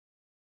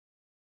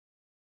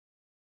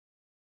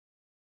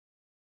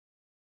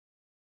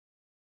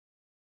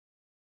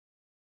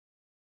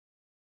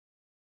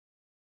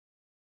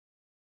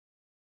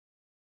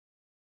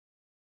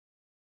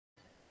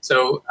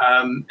So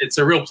it's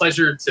a real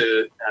pleasure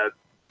to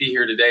be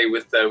here today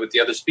with the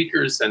other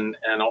speakers and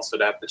also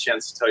to have the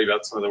chance to tell you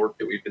about some of the work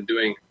that we've been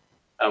doing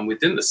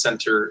within the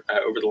center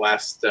over the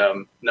last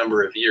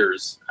number of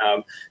years.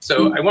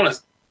 So I want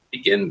to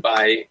begin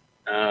by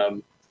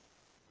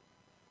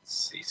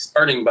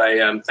starting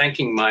by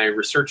thanking my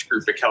research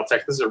group at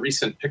Caltech. This is a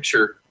recent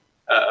picture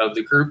of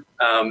the group,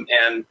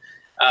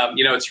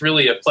 you know, it's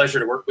really a pleasure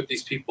to work with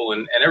these people,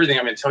 and everything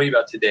I'm going to tell you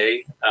about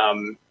today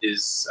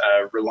is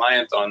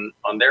reliant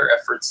on their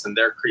efforts and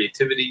their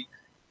creativity,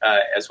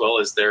 as well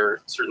as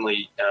their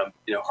certainly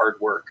you know, hard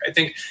work. I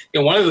think, you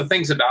know, one of the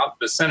things about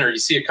the center, you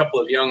see a couple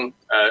of young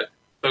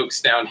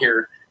folks down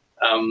here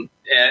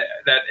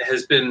that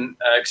has been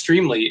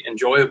extremely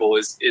enjoyable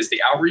is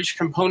the outreach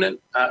component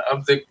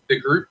of the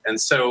group. And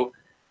so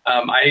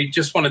I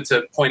just wanted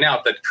to point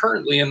out that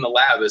currently in the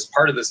lab, as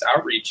part of this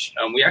outreach,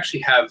 we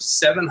actually have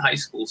 7 high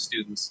school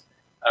students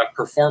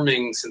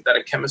performing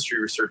synthetic chemistry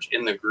research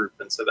in the group.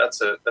 And so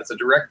that's a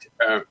direct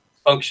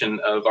function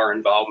of our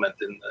involvement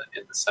in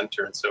the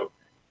center. And so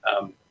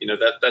you know,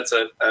 that's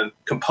a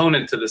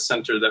component to the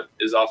center that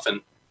is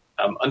often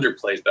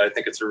underplayed, but I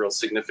think it's a real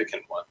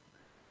significant one.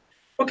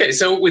 Okay,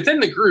 so within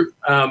the group,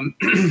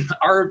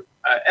 our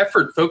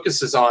effort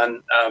focuses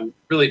on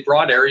really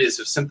broad areas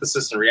of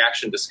synthesis and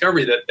reaction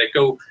discovery that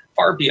go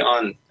far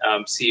beyond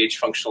CH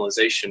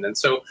functionalization. And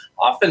so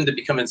often, to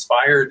become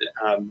inspired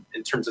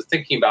in terms of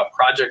thinking about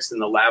projects in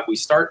the lab, we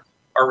start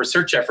our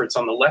research efforts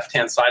on the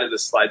left-hand side of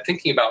this slide,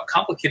 thinking about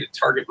complicated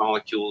target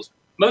molecules.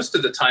 Most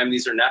of the time,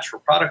 these are natural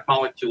product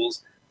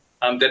molecules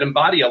that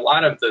embody a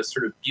lot of the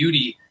sort of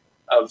beauty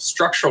of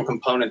structural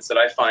components that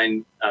I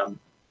find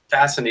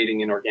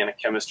fascinating in organic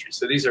chemistry.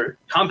 So these are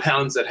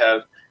compounds that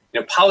have, you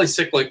know,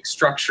 polycyclic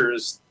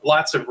structures,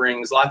 lots of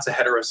rings, lots of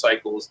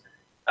heterocycles,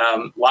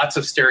 lots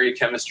of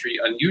stereochemistry,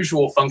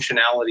 unusual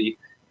functionality,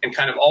 and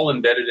kind of all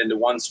embedded into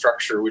one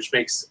structure, which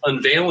makes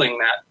unveiling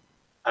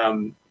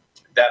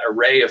that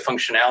array of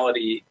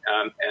functionality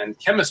and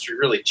chemistry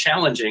really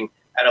challenging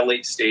at a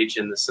late stage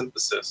in the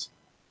synthesis.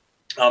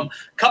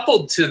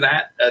 Coupled to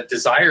that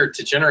desire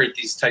to generate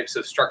these types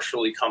of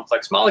structurally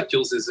complex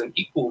molecules is an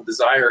equal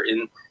desire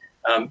in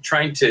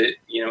trying to,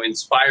 you know,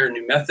 inspire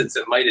new methods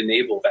that might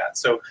enable that.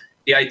 So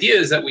the idea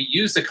is that we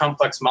use the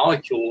complex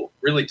molecule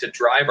really to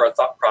drive our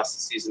thought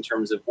processes in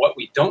terms of what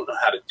we don't know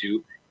how to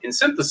do in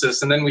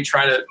synthesis, and then we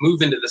try to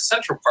move into the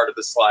central part of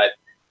the slide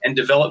and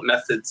develop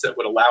methods that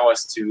would allow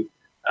us to,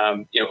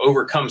 you know,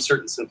 overcome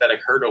certain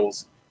synthetic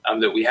hurdles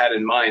that we had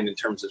in mind in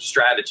terms of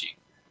strategy.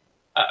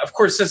 Of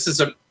course, this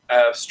is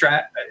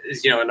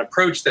you know, an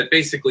approach that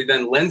basically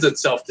then lends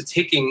itself to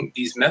taking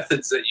these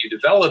methods that you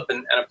develop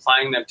and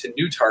applying them to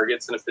new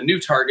targets. And if the new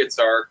targets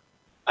are,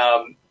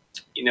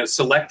 you know,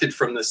 selected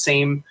from the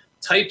same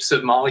types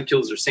of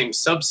molecules or same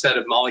subset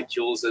of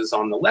molecules as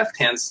on the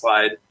left-hand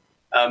slide,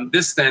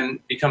 this then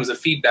becomes a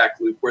feedback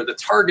loop where the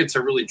targets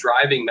are really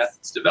driving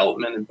methods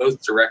development in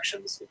both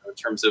directions, you know, in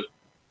terms of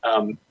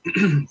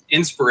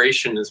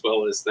inspiration as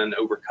well as then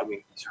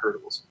overcoming these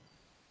hurdles.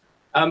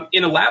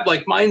 In a lab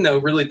like mine, though,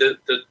 really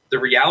the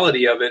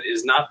reality of it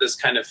is not this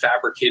kind of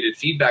fabricated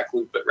feedback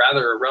loop, but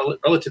rather a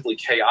relatively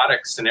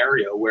chaotic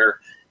scenario where,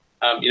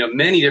 you know,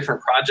 many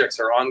different projects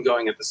are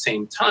ongoing at the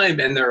same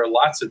time, and there are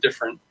lots of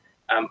different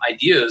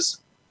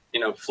ideas, you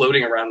know,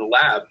 floating around the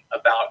lab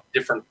about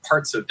different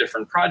parts of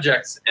different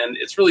projects. And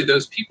it's really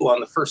those people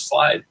on the first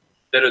slide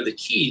that are the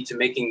key to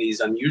making these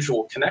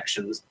unusual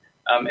connections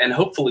and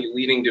hopefully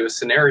leading to a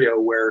scenario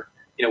where,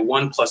 you know,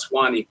 1 +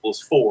 1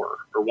 = 4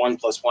 or 1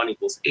 + 1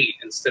 = 8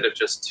 instead of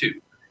just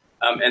 2.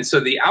 And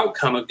so the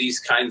outcome of these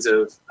kinds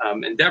of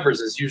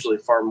endeavors is usually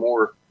far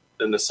more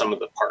than the sum of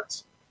the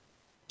parts.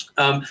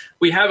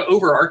 We have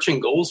overarching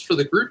goals for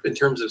the group in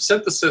terms of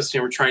synthesis. You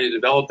know, we're trying to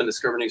develop and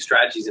discover new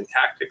strategies and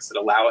tactics that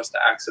allow us to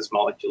access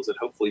molecules that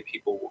hopefully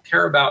people will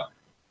care about.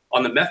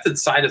 On the method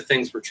side of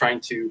things, we're trying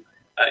to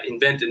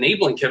invent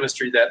enabling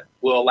chemistry that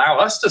will allow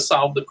us to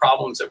solve the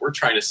problems that we're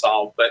trying to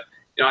solve. But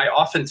you know, I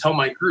often tell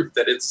my group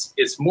that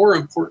it's more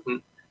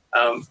important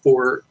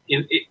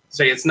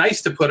say it's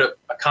nice to put a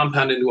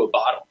compound into a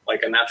bottle,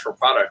 like a natural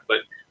product, but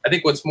I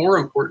think what's more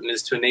important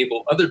is to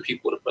enable other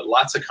people to put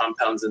lots of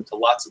compounds into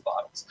lots of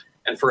bottles.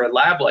 And for a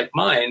lab like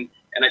mine,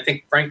 and I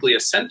think frankly a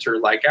center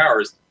like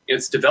ours,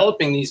 it's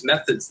developing these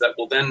methods that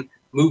will then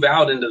move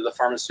out into the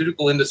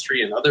pharmaceutical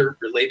industry and other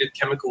related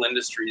chemical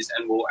industries,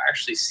 and will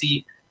actually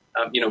see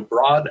you know,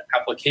 broad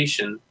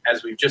application,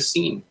 as we've just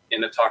seen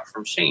in a talk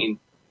from Shane.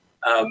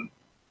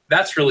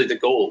 That's really the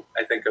goal,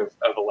 I think, of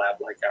a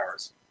lab like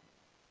ours.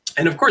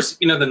 And of course,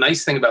 you know, the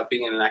nice thing about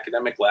being in an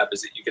academic lab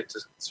is that you get to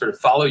sort of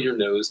follow your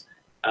nose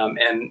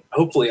and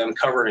hopefully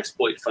uncover and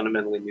exploit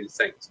fundamentally new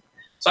things.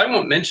 So I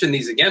won't mention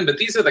these again, but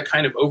these are the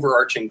kind of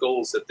overarching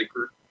goals that the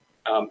group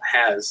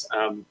has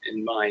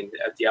in mind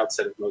at the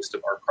outset of most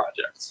of our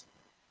projects.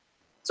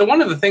 So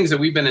one of the things that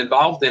we've been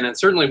involved in, and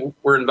certainly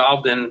were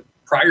involved in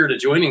prior to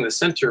joining the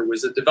center,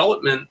 was the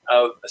development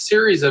of a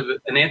series of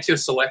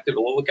enantioselective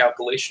allylic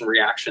alkylation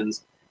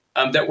reactions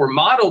that were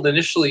modeled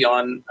initially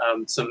on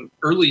some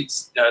early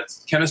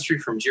chemistry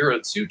from Jiro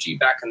Tsuji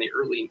back in the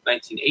early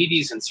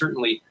 1980s, and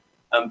certainly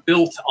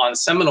built on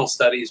seminal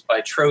studies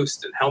by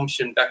Trost and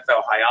Helmchen,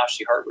 Beckvall,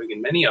 Hayashi, Hartwig,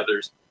 and many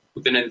others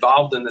who've been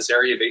involved in this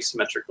area of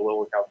asymmetric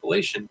allelic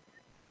calculation.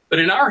 But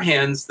in our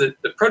hands, the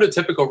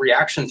prototypical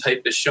reaction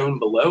type is shown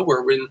below,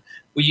 where when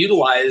we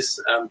utilize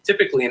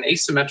typically an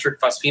asymmetric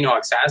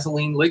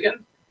phosphenoxazoline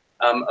ligand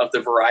of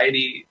the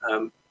variety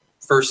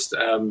first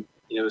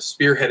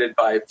spearheaded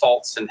by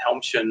Stoltz and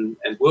Helmchen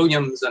and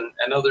Williams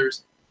and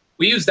others.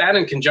 We use that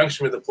in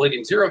conjunction with the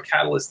palladium zero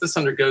catalyst. This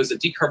undergoes a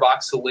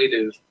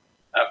decarboxylative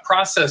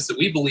process that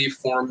we believe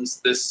forms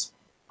this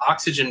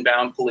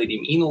oxygen-bound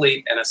palladium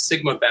enolate and a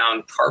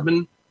sigma-bound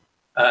carbon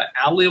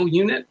allyl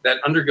unit that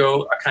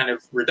undergo a kind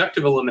of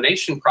reductive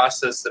elimination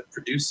process that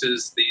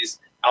produces these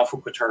alpha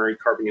quaternary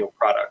carbonyl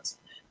products.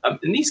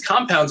 And these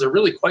compounds are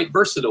really quite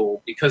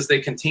versatile because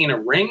they contain a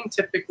ring,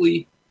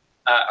 typically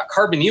a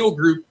carbonyl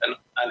group, an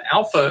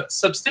alpha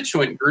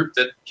substituent group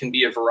that can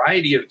be a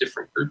variety of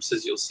different groups,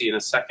 as you'll see in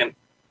a second,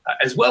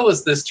 as well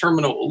as this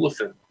terminal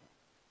olefin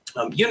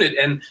unit.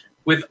 And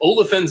with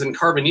olefins and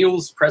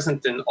carbonyls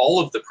present in all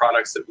of the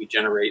products that we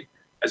generate,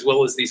 as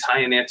well as these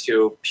high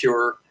enantiomer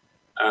pure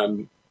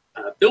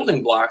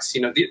building blocks,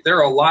 there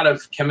are a lot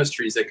of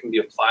chemistries that can be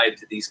applied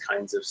to these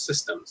kinds of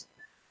systems.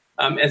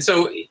 And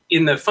so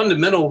in the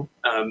fundamental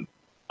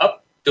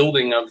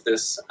upbuilding of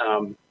this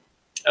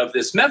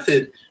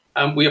method,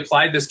 we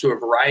applied this to a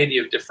variety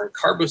of different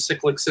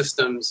carbocyclic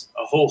systems,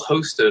 a whole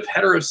host of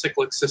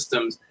heterocyclic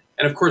systems,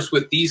 and of course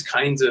with these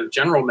kinds of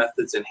general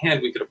methods in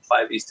hand, we could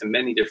apply these to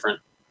many different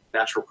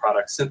natural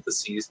product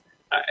syntheses,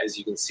 as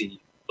you can see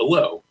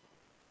below.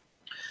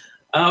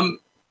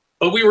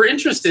 But we were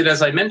interested,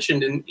 as I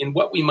mentioned, in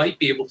what we might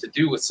be able to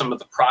do with some of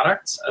the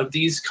products of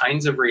these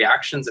kinds of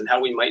reactions and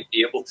how we might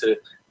be able to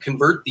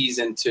convert these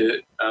into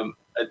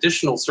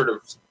additional sort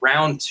of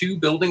round 2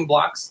 building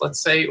blocks, let's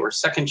say, or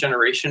second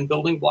generation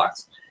building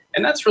blocks.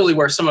 And that's really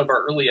where some of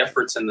our early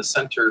efforts in the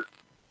center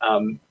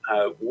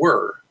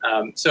were.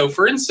 So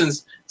for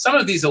instance, some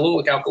of these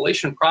allylic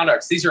alkylation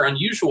products, these are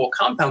unusual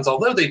compounds,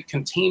 although they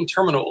contain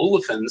terminal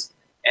olefins,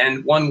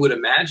 and one would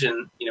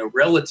imagine,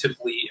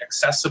 relatively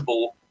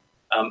accessible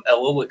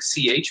allylic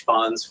CH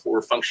bonds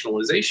for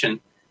functionalization.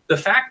 The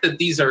fact that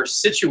these are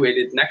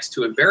situated next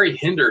to a very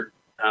hindered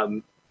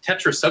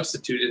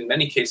tetrasubstituted, in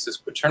many cases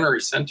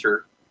quaternary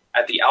center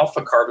at the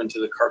alpha carbon to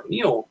the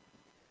carbonyl,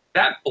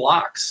 that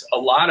blocks a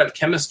lot of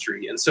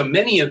chemistry. And so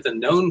many of the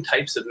known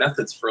types of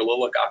methods for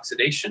allylic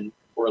oxidation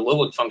or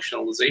allylic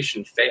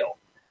functionalization fail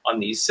on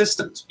these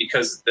systems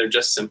because they're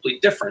just simply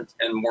different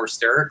and more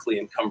sterically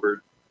encumbered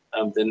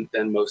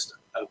than most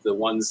of the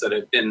ones that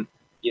have been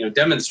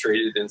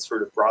demonstrated in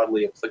sort of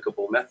broadly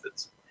applicable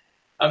methods.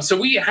 So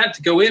we had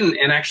to go in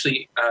and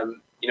actually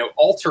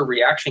alter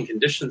reaction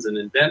conditions and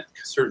invent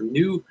sort of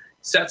new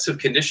sets of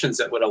conditions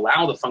that would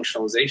allow the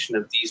functionalization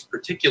of these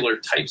particular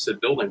types of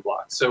building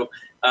blocks. So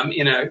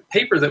in a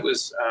paper that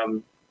was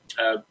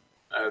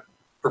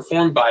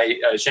performed by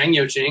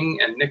Zhang Jing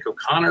and Nick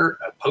O'Connor,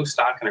 a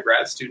postdoc and a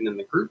grad student in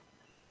the group,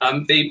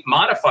 they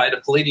modified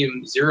a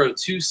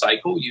palladium-02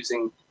 cycle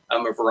using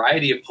a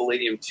variety of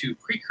palladium-2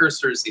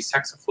 precursors, these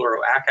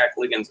hexafluoroacac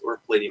ligands or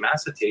palladium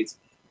acetates,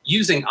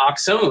 using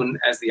oxone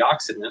as the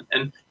oxidant.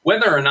 And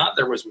whether or not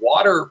there was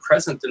water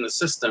present in the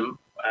system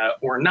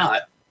or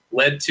not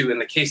led to, in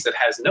the case that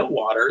has no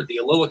water, the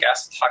allylic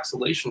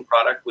acetoxylation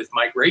product with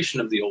migration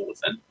of the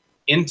olefin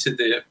into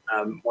the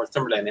more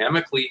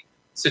thermodynamically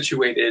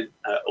situated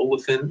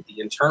olefin, the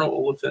internal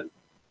olefin,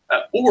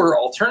 or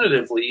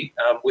alternatively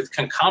with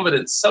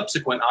concomitant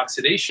subsequent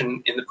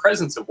oxidation in the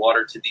presence of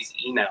water to these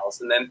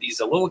enals. And then these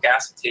allylic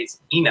acetates,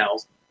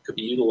 enals, could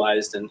be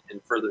utilized in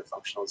further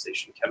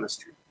functionalization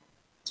chemistry.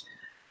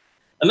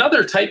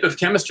 Another type of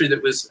chemistry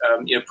that was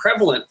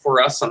prevalent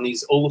for us on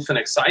these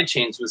olefinic side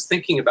chains was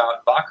thinking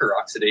about Wacker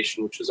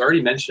oxidation, which was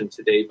already mentioned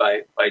today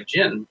by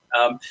Jin.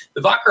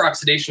 The Wacker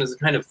oxidation is a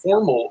kind of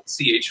formal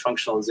CH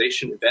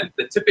functionalization event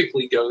that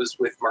typically goes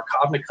with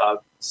Markovnikov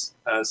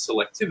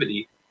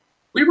selectivity.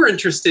 We were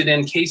interested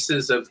in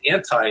cases of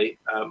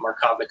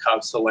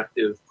anti-Markovnikov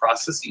selective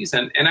processes,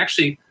 and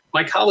actually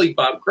my colleague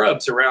Bob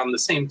Grubbs around the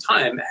same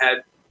time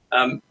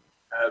had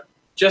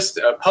just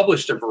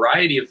published a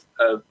variety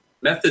of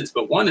methods,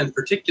 but one in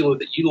particular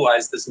that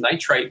utilized this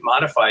nitrite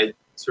modified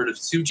sort of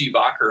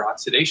Tsuji-Wacker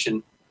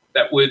oxidation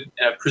that would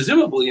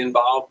presumably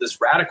involve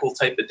this radical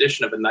type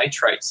addition of a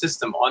nitrite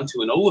system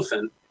onto an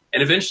olefin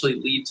and eventually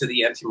lead to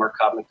the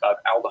anti-Markovnikov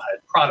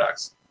aldehyde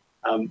products.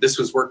 This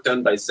was work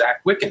done by Zach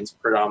Wickens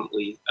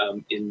predominantly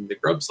in the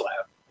Grubbs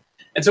lab.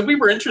 And so we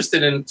were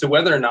interested into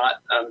whether or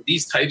not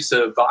these types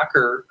of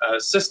Wacker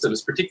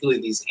systems, particularly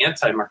these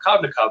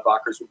anti-Markovnikov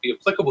Wackers, would be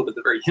applicable to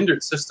the very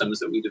hindered systems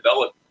that we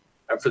developed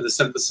for the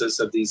synthesis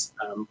of these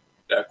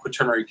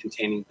quaternary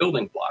containing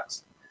building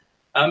blocks.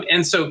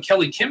 And so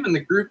Kelly Kim in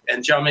the group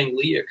and Jiaming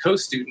Li, a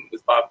co-student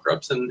with Bob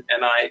Grubbs and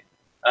I,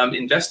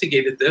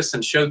 investigated this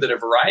and showed that a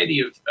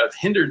variety of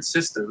hindered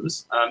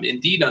systems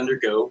indeed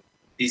undergo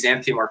these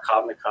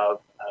anti-Markovnikov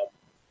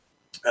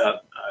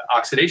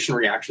oxidation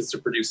reactions to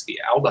produce the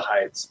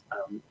aldehydes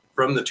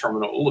from the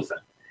terminal olefin.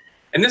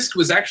 And this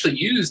was actually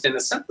used in a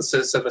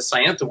synthesis of a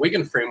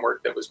Cyantha-Wiggin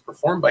framework that was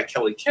performed by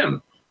Kelly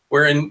Kim,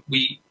 wherein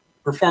we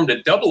performed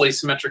a double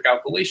asymmetric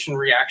alkylation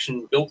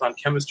reaction built on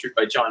chemistry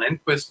by John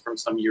Enquist from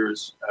some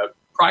years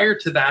prior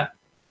to that.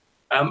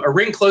 A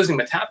ring closing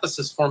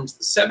metathesis forms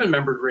the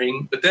 7-membered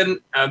ring, but then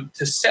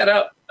to set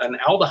up an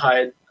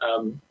aldehyde,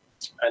 an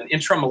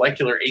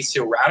intramolecular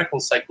acyl radical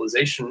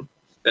cyclization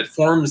that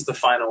forms the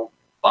final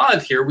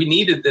bond here, we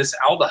needed this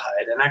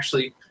aldehyde. And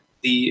actually,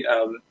 the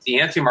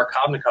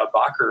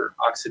anti-Markovnikov-Bacher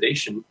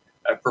oxidation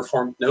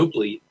performed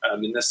nobly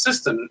in this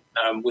system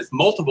with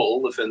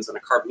multiple olefins and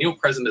a carbonyl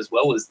present, as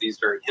well as these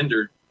very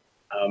hindered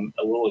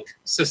allylic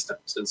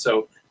systems. And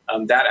so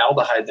that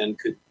aldehyde then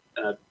could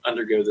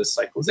undergo this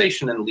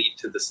cyclization and lead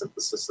to the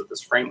synthesis of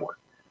this framework.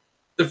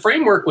 The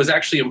framework was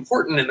actually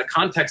important in the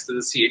context of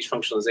the CH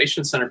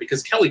Functionalization Center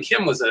because Kelly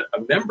Kim was a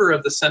member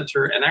of the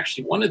center and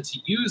actually wanted to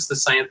use the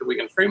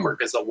Cyantha-Wiggin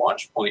framework as a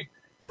launch point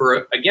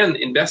for, again,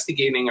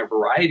 investigating a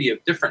variety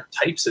of different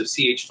types of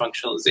CH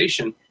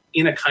functionalization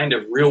in a kind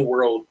of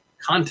real-world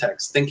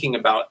context, thinking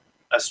about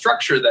a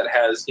structure that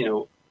has,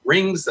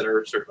 rings that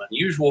are sort of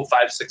unusual,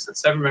 5, 6, and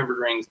 7-membered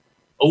rings,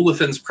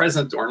 olefins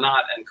present or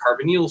not, and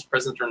carbonyls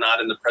present or not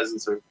in the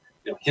presence of,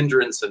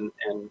 hindrance and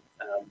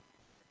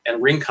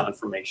ring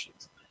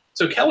conformations.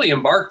 So Kelly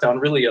embarked on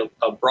really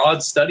a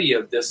broad study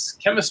of this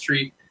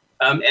chemistry,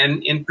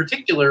 and in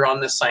particular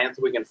on this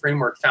Cyantha-Wiggin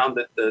framework found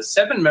that the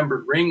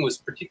 7-membered ring was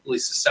particularly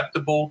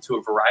susceptible to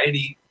a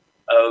variety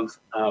of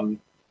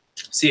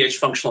CH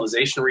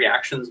functionalization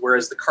reactions,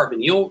 whereas the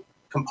carbonyl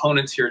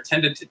components here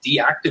tended to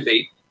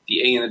deactivate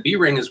the A and the B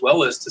ring, as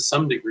well as to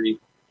some degree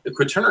the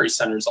quaternary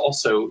centers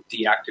also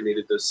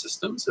deactivated those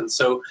systems. And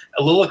so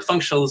allylic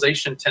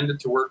functionalization tended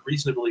to work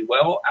reasonably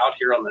well out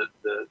here on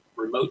the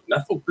remote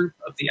methyl group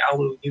of the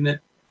allo unit.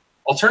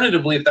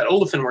 Alternatively, if that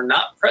olefin were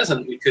not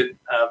present, we could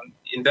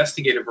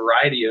investigate a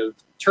variety of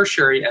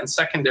tertiary and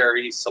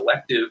secondary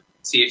selective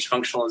CH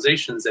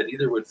functionalizations that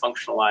either would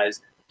functionalize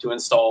to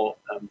install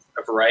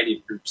a variety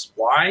of groups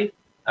Y,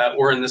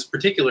 or in this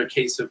particular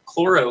case of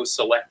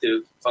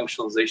chloro-selective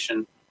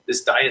functionalization,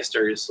 this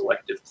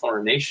diastereoselective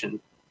chlorination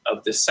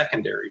of this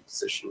secondary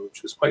position,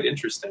 which was quite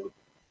interesting,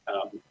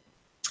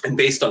 and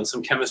based on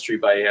some chemistry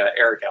by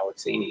Eric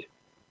Alexanian.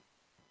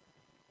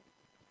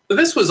 So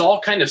this was all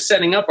kind of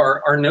setting up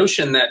our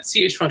notion that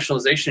CH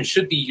functionalization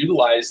should be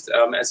utilized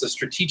as a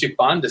strategic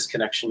bond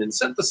disconnection in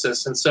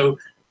synthesis. And so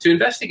to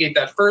investigate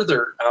that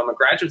further, a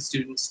graduate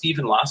student,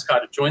 Stephen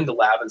Lascott, joined the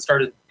lab and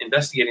started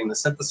investigating the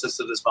synthesis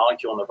of this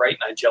molecule on the right,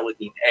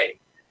 nigelidine A.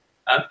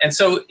 And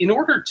so in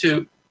order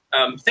to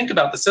think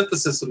about the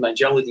synthesis of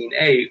nigelidine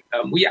A,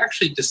 we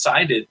actually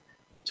decided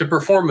to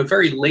perform a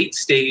very late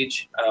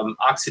stage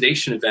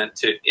oxidation event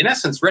to, in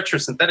essence,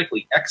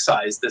 retrosynthetically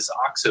excise this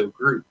oxo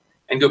group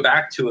and go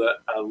back to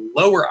a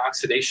lower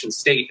oxidation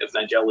state of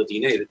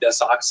nigelidine A, the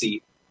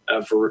desoxy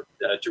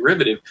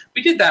derivative.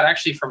 We did that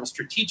actually from a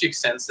strategic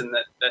sense in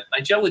that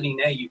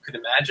nigelidine A, you could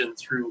imagine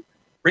through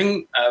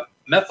ring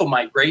methyl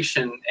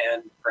migration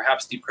and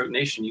perhaps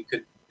deprotonation, you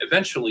could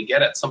eventually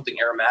get at something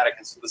aromatic.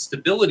 And so the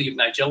stability of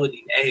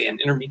nigelidine A and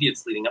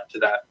intermediates leading up to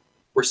that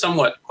were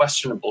somewhat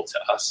questionable to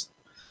us.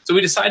 So we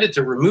decided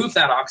to remove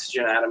that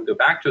oxygen atom, go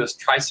back to a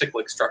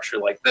tricyclic structure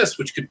like this,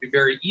 which could be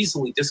very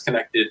easily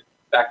disconnected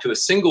back to a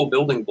single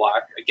building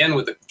block, again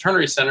with the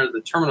quaternary center, the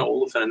terminal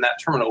olefin, and that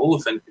terminal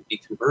olefin could be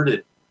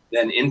converted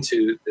then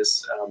into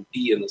this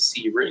B and the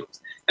C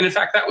rings. And in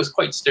fact, that was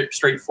quite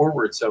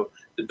straightforward. So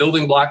the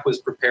building block was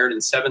prepared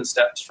in 7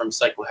 steps from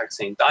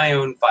cyclohexane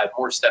dione, 5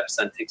 more steps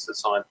then takes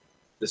us on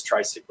this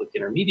tricyclic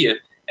intermediate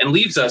and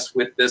leaves us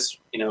with this,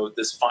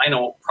 this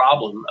final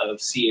problem of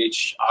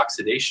CH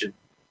oxidation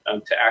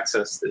to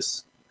access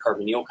this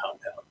carbonyl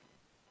compound.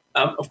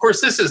 Of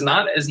course, this is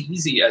not as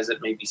easy as it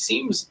maybe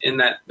seems in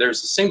that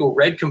there's a single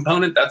red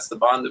component, that's the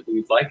bond that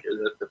we'd like,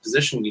 or the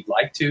position we'd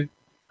like to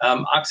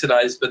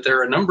oxidize, but there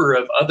are a number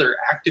of other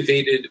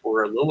activated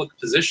or allylic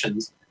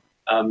positions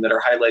that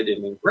are highlighted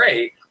in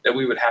gray that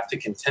we would have to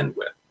contend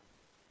with.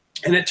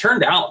 And it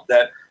turned out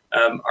that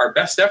our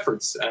best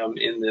efforts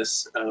in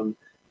this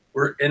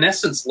were in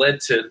essence led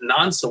to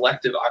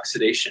non-selective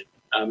oxidation.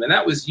 And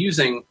that was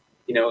using,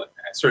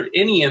 sort of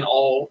any and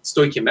all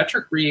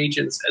stoichiometric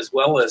reagents as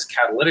well as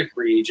catalytic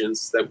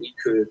reagents that we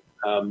could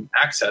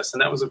access.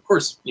 And that was, of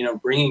course,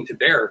 bringing to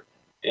bear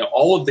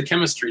all of the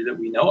chemistry that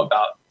we know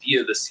about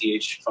via the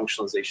CH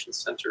Functionalization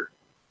Center.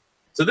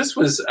 So this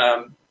was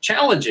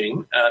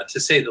challenging, to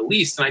say the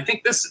least, and I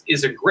think this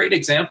is a great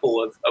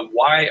example of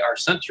why our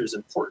center is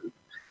important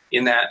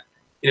in that,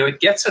 it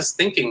gets us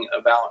thinking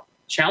about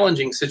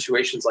challenging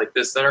situations like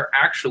this that are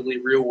actually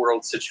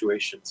real-world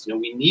situations.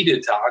 We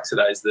needed to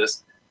oxidize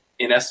this,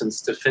 in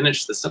essence, to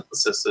finish the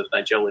synthesis of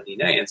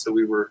nigelidine A, and so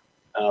we were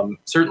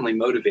certainly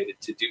motivated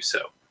to do so.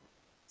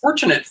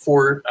 Fortunate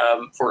for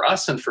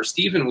us and for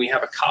Stephen, we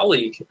have a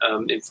colleague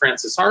in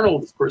Francis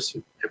Arnold, of course,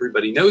 who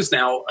everybody knows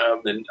now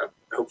and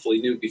hopefully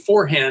knew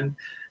beforehand.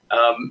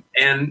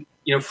 And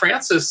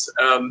Francis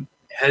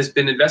has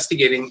been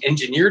investigating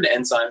engineered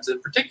enzymes, in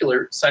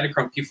particular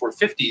cytochrome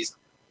P450s,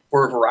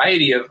 for a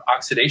variety of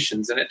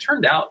oxidations. And it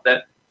turned out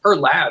that her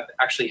lab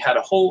actually had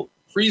a whole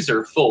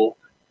freezer full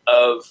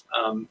of,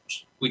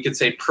 we could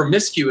say,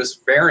 promiscuous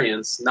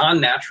variants,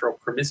 non-natural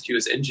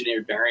promiscuous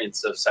engineered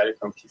variants of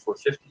cytochrome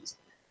P450s.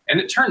 And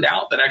it turned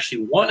out that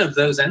actually one of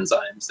those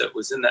enzymes that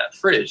was in that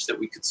fridge that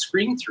we could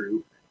screen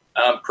through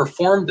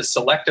performed a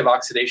selective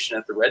oxidation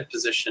at the red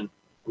position.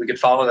 We could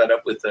follow that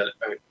up with an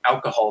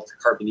alcohol to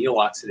carbonyl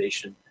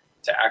oxidation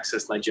to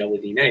access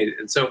nigelidine A.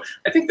 And so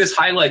I think this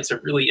highlights a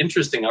really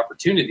interesting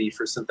opportunity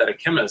for synthetic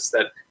chemists,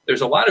 that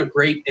there's a lot of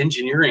great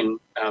engineering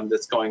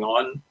that's going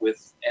on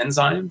with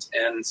enzymes,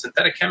 and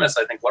synthetic chemists,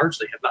 I think,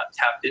 largely have not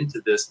tapped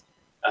into this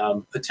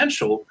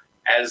potential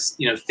as,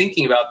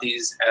 thinking about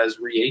these as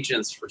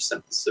reagents for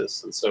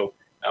synthesis. And so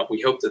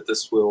we hope that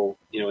this will,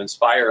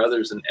 inspire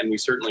others, and we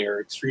certainly are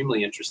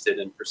extremely interested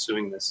in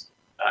pursuing this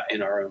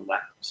in our own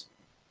labs.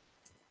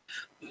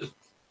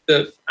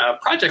 The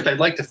project I'd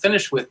like to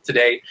finish with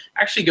today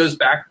actually goes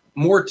back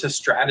more to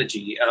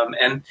strategy,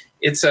 and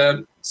it's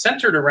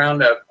centered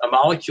around a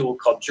molecule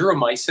called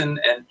duromycin.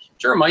 And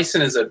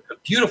duromycin is a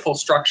beautiful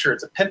structure.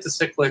 It's a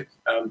pentacyclic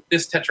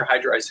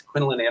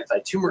bis-tetrahydroisoquinoline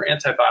anti-tumor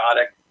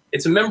antibiotic.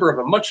 It's a member of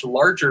a much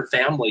larger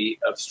family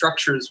of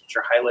structures, which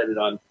are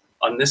highlighted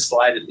on this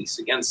slide, at least.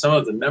 Again, some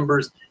of the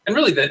members, and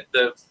really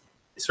the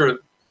sort of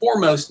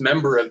foremost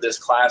member of this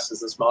class is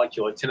this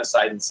molecule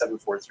actinicidin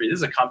 743. This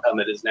is a compound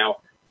that is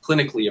now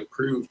clinically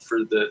approved for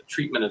the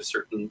treatment of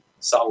certain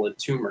solid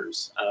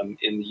tumors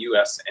in the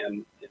US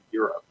and in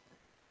Europe.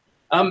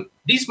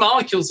 These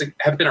molecules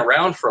have been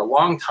around for a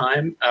long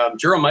time.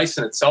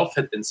 Duromycin itself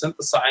had been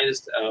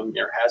synthesized,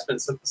 or has been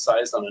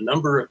synthesized on a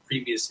number of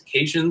previous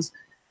occasions.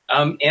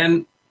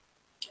 And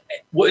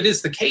what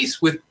is the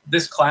case with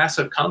this class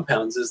of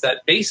compounds is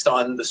that, based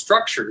on the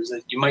structures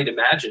that you might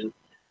imagine,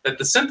 that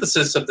the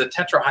synthesis of the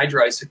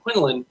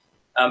tetrahydroisoquinoline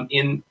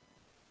in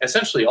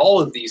essentially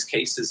all of these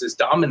cases is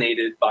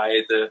dominated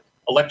by the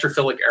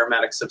electrophilic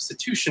aromatic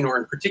substitution, or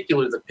in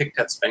particular the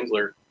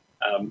Pictet-Spengler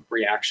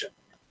reaction.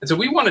 And so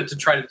we wanted to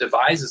try to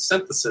devise a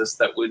synthesis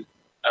that would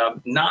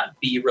not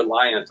be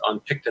reliant on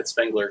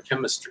Pictet-Spengler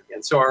chemistry.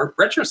 And so our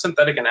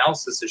retrosynthetic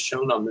analysis is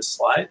shown on this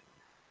slide.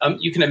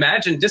 You can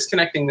imagine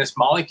disconnecting this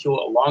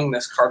molecule along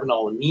this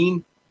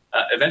carbonylamine,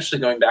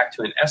 eventually going back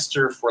to an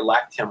ester for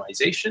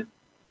lactamization.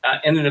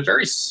 And in a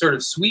very sort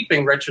of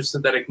sweeping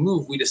retrosynthetic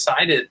move, we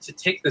decided to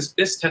take this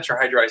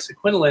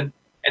bis-tetrahydroisoquinoline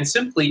and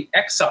simply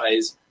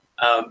excise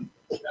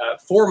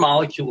 4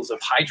 molecules of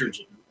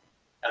hydrogen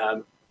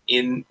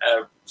in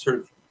a sort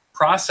of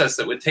process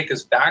that would take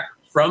us back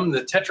from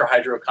the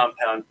tetrahydro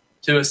compound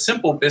to a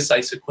simple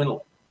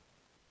bis-isoquinoline.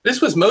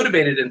 This was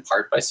motivated in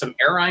part by some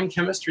arine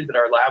chemistry that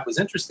our lab was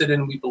interested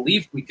in. We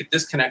believed we could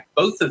disconnect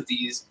both of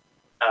these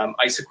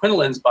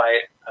isoquinolines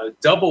by a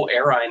double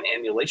arine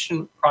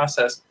annulation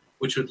process,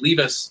 which would lead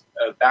us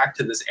back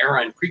to this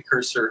arine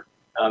precursor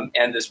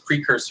and this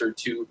precursor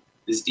to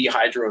this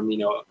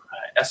dihydroamino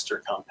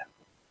ester compound.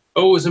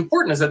 But what was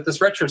important is that this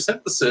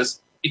retrosynthesis,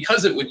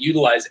 because it would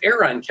utilize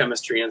arine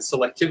chemistry and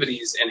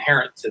selectivities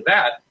inherent to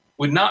that,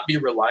 would not be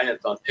reliant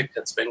on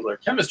Pictet-Spengler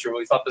chemistry. And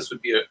we thought this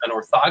would be an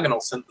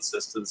orthogonal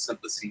synthesis to the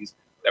syntheses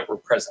that were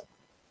present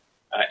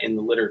in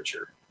the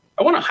literature.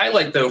 I want to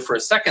highlight, though, for a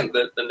second,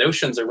 the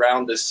notions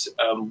around this,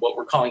 what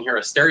we're calling here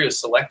a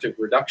stereoselective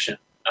reduction,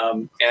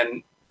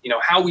 and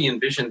how we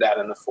envision that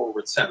in a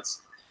forward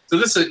sense. So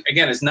this,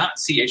 again, is not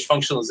CH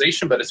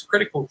functionalization, but it's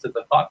critical to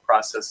the thought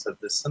process of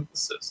this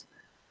synthesis.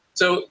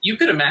 So you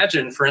could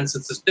imagine, for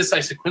instance, this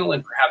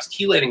bis-isoquinoline perhaps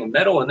chelating a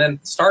metal and then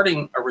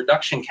starting a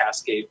reduction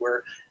cascade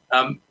where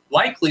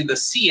likely the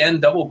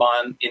CN double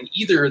bond in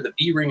either the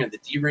B ring or the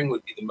D ring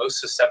would be the most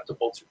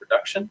susceptible to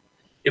reduction.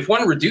 If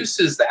one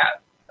reduces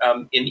that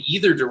in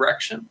either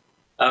direction,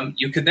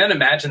 you could then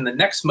imagine the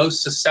next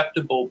most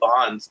susceptible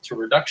bond to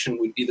reduction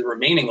would be the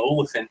remaining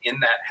olefin in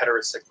that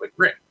heterocyclic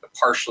ring, the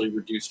partially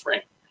reduced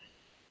ring.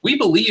 We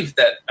believe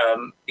that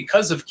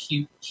because of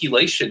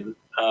chelation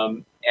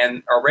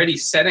and already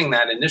setting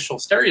that initial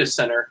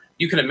stereocenter,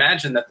 you can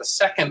imagine that the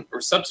second or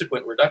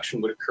subsequent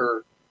reduction would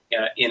occur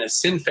in a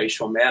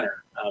syn-facial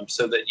manner,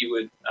 so that you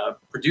would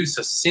produce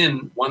a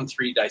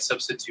syn-1,3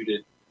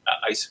 disubstituted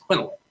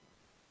isoquinoline.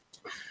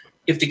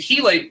 If the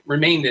chelate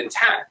remained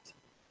intact,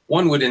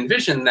 one would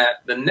envision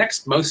that the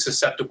next most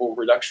susceptible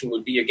reduction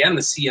would be, again,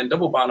 the CN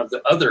double bond of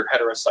the other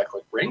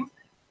heterocyclic ring,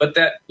 but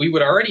that we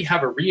would already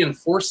have a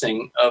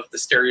reinforcing of the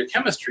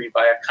stereochemistry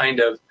by a kind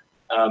of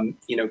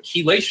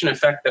chelation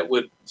effect that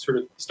would sort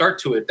of start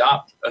to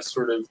adopt a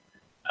sort of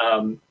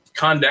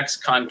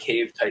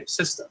convex-concave type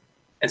system.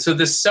 And so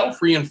this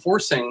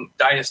self-reinforcing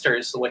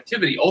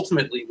diastereoselectivity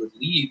ultimately would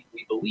lead,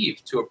 we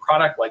believe, to a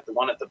product like the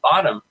one at the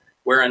bottom,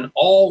 wherein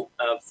all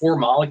 4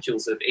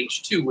 molecules of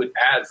H2 would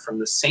add from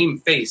the same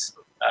face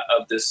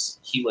of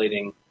this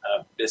chelating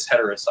bis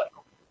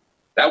heterocycle.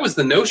 That was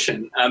the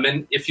notion.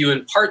 And if you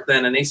impart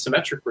then an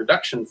asymmetric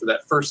reduction for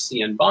that first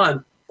CN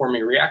bond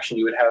forming a reaction,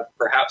 you would have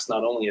perhaps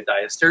not only a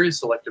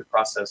diastereoselective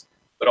process,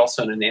 but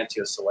also an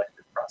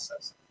enantioselective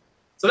process.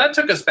 So that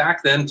took us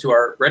back then to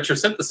our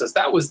retrosynthesis.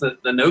 That was the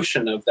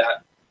notion of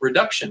that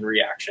reduction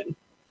reaction.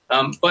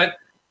 But I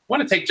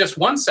want to take just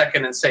 1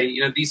 second and say,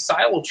 these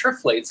silyl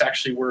triflates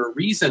actually were a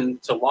reason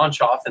to launch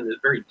off in a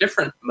very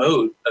different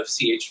mode of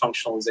CH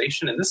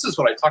functionalization. And this is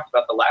what I talked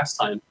about the last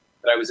time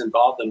that I was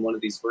involved in one of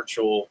these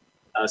virtual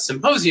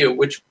symposia,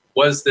 which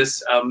was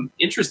this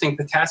interesting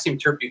potassium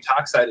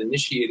terbutoxide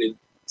initiated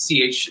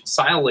CH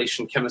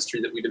silylation chemistry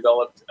that we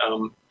developed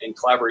in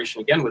collaboration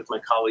again with my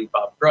colleague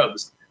Bob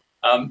Grubbs.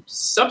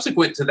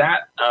 Subsequent to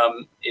that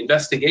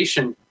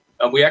investigation,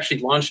 we actually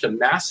launched a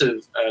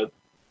massive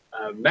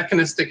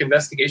mechanistic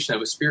investigation that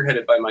was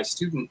spearheaded by my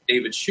student,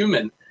 David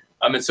Schumann.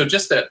 And so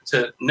just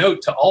to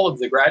note to all of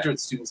the graduate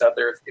students out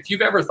there, if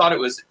you've ever thought it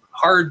was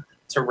hard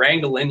to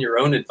wrangle in your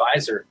own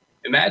advisor,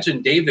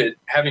 imagine David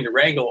having to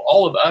wrangle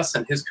all of us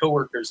and his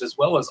coworkers, as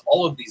well as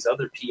all of these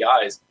other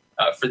PIs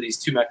for these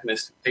 2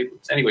 mechanistic papers.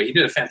 Anyway, he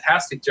did a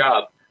fantastic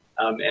job,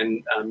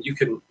 and you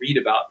can read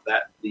about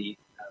that, the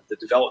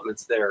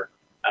developments there,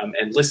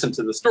 and listen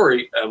to the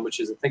story,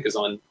 which I think is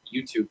on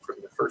YouTube for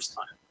the first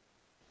time.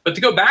 But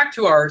to go back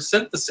to our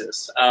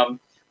synthesis,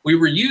 we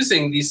were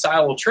using these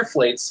silyl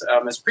triflates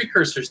as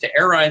precursors to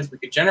arines. We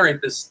could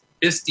generate this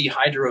bis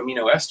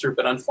dehydroamino ester,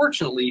 but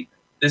unfortunately,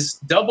 this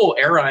double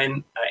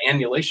arine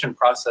annulation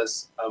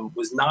process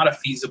was not a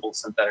feasible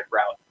synthetic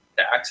route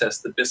to access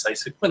the bis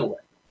isoquinoline.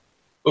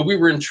 But we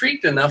were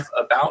intrigued enough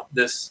about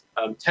this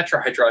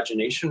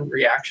tetrahydrogenation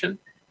reaction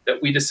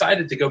that we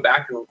decided to go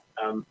back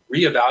and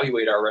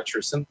reevaluate our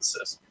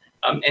retrosynthesis.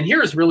 And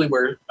here is really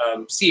where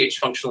CH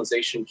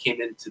functionalization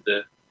came into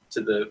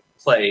the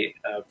play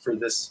for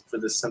this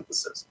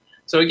synthesis.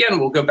 So again,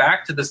 we'll go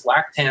back to this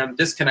lactam,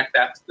 disconnect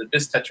that to the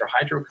bis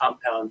tetrahydro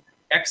compound,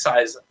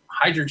 excise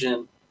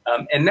hydrogen,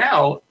 and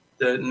now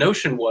the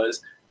notion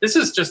was this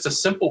is just a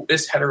simple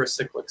bis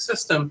heterocyclic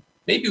system.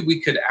 Maybe we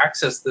could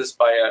access this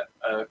by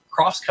a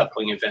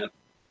cross-coupling event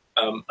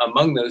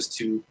among those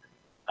 2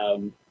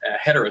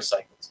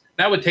 heterocycles.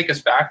 That would take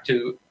us back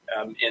to,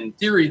 in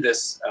theory,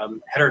 this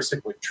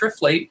heterocyclic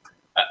triflate,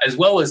 as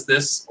well as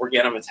this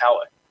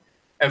organometallic.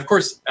 And of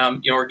course,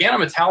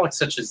 organometallics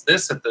such as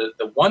this at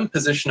the 1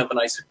 position of an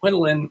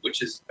isoquinoline,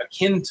 which is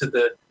akin to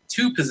the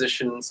 2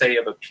 position, say,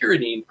 of a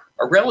pyridine,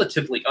 are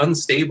relatively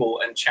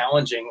unstable and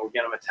challenging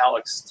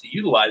organometallics to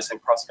utilize in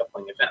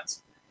cross-coupling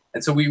events.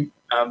 And so we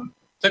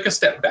took a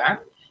step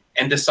back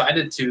and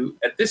decided to,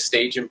 at this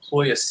stage,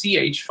 employ a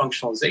CH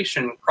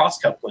functionalization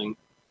cross-coupling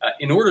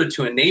in order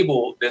to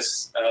enable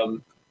this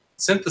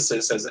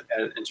synthesis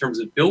in terms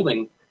of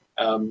building,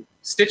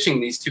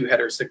 stitching these 2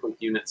 heterocyclic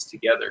units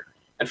together.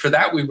 And for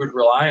that, we would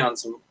rely on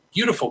some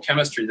beautiful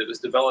chemistry that was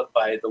developed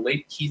by the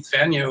late Keith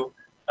Fanyo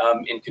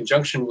in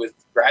conjunction with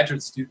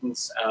graduate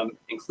students,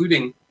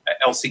 including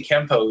Elsie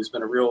Campo, who's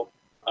been a real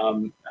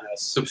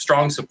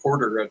strong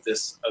supporter of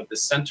this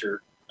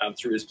center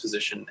through his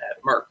position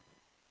at Merck.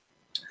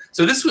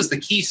 So this was the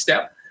key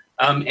step.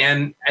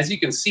 And as you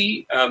can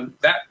see,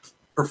 that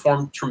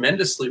performed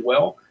tremendously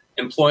well,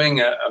 employing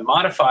a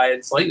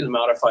modified, slightly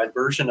modified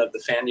version of the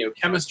Fanyo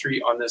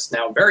chemistry on this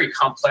now very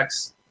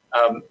complex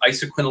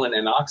isoquinoline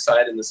N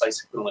oxide and this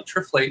isoquinoline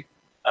triflate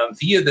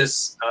via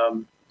this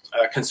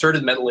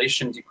concerted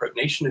metallation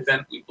deprotonation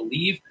event. We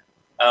believe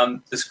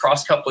this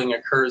cross-coupling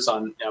occurs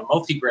on a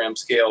multi-gram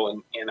scale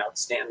and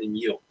outstanding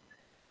yield.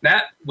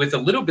 That, with a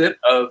little bit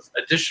of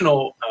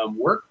additional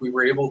work, we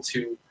were able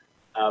to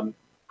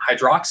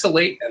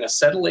hydroxylate and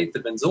acetylate the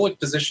benzylic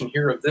position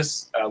here of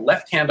this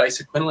left-hand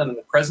isoquinoline in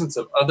the presence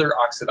of other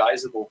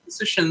oxidizable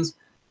positions,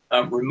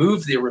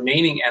 remove the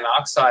remaining N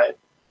oxide,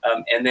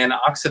 and then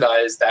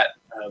oxidize that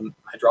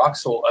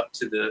hydroxyl up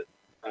to the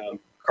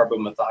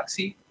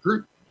carbomethoxy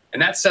group.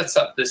 And that sets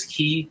up this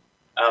key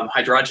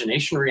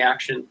hydrogenation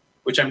reaction,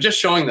 which I'm just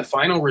showing the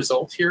final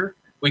result here.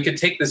 We could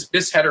take this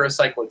bis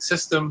heterocyclic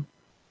system,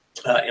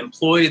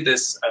 employ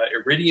this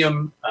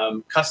iridium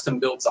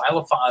custom-built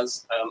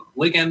xylophos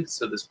ligand,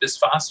 so this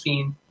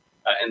bisphosphine,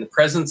 in the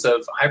presence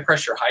of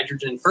high-pressure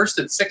hydrogen, first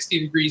at 60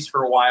 degrees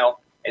for a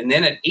while, and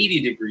then at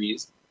 80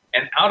 degrees.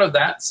 And out of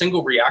that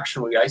single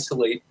reaction, we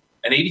isolate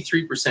an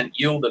 83%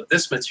 yield of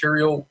this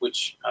material,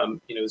 which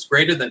is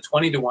greater than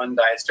 20-to-1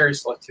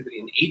 diastereoselectivity selectivity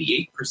and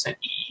 88%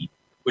 EE,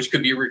 which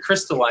could be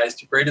recrystallized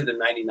to greater than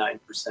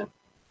 99%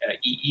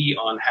 EE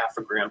on half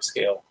a gram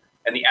scale.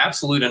 And the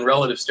absolute and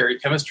relative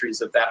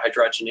stereochemistries of that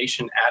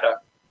hydrogenation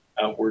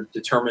adduct were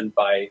determined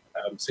by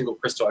single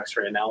crystal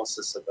X-ray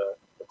analysis of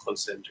a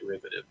close-in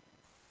derivative.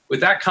 With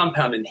that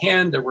compound in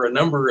hand, there were a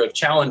number of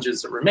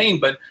challenges that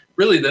remained, but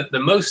really the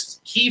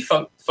most key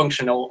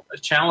functional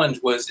challenge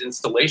was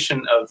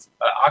installation of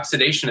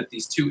oxidation at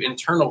these 2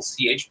 internal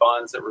CH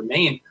bonds that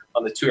remain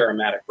on the 2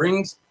 aromatic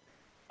rings.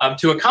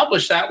 To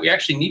accomplish that, we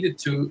actually needed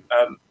to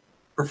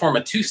perform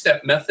a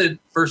 2-step method,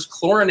 first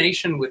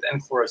chlorination with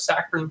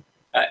N-chlorosaccharin,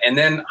 and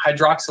then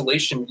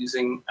hydroxylation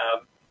using,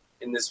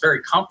 in this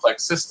very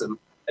complex system,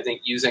 I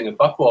think using a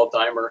Buchwald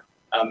dimer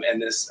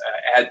and this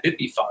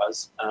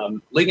add-bipifos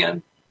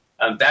ligand.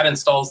 That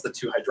installs the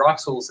 2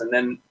 hydroxyls, and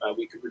then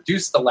we could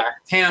reduce the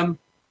lactam,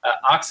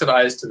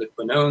 oxidize to the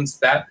quinones.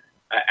 That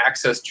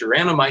access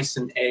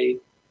gyranomycin A,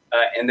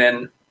 and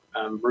then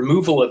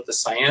removal of the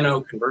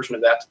cyano, conversion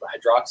of that to the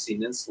hydroxy,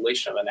 and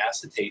installation of an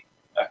acetate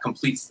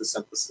completes the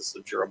synthesis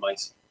of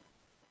gyromycin.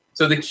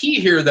 So the key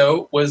here,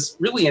 though, was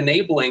really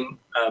enabled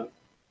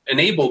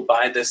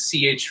by this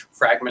CH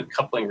fragment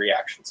coupling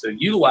reaction. So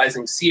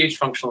utilizing CH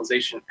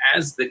functionalization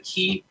as the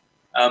key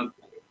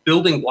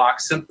building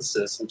block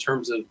synthesis in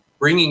terms of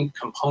bringing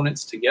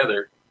components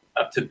together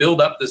to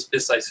build up this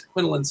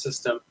bis-isoquinoline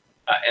system,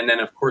 and then,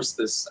 of course,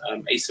 this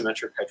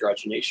asymmetric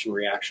hydrogenation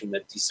reaction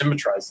that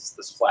desymmetrizes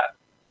this flat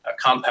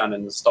compound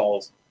in the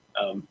stalls,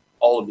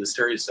 all of the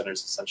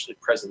stereocenters essentially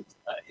present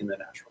in the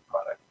natural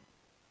product.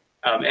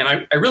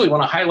 And I really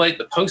want to highlight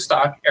the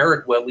postdoc,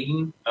 Eric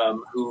Welleen,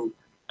 who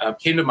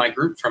came to my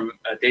group from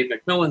Dave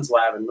McMillan's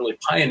lab and really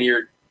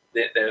pioneered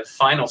the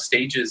final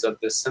stages of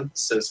this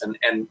synthesis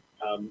and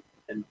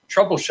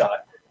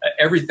troubleshot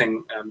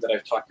everything that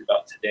I've talked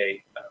about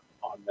today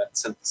on that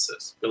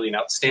synthesis. Really an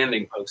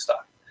outstanding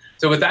postdoc.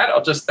 So with that,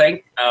 I'll just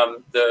thank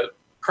the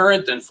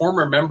current and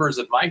former members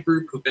of my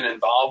group who've been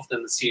involved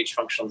in the CH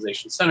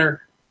Functionalization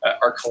Center,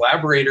 our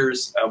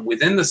collaborators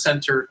within the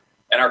center,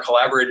 and our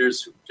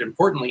collaborators,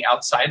 importantly,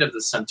 outside of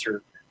the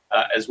center,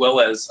 as well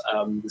as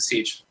the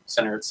CH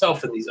Center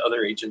itself and these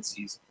other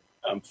agencies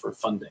for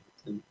funding.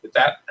 And with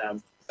that,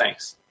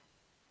 thanks.